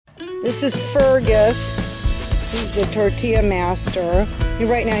This is Fergus. He's the tortilla master.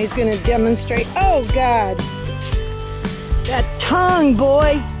 Right now he's going to demonstrate. Oh, God. That tongue,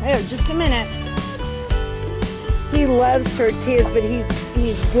 boy. Hey, just a minute. He loves tortillas, but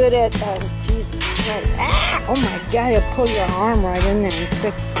he's good at, oh my God, he'll pull your arm right in there and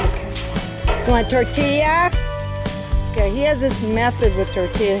fix it. Okay. You want tortilla? Okay, he has this method with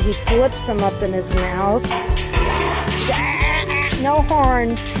tortilla. He flips them up in his mouth. No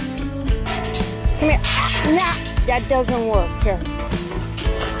horns. Come here. Nah, that doesn't work. Here.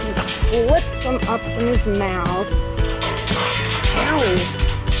 He flips them up in his mouth. Ow,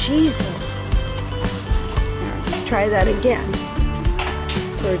 Jesus. Let's try that again.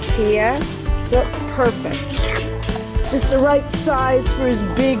 Tortilla. Look, perfect. Just the right size for his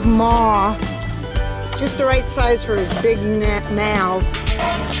big maw. Just the right size for his big mouth.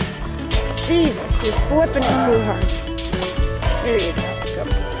 Jesus, you're flipping it too hard. There you go.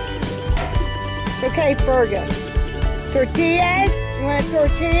 Okay, Fergus. Tortillas? You want a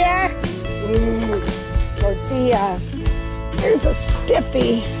tortilla? Tortilla. Here's a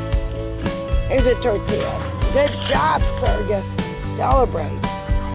stiffy. Here's a tortilla. Good job, Fergus. Celebrate.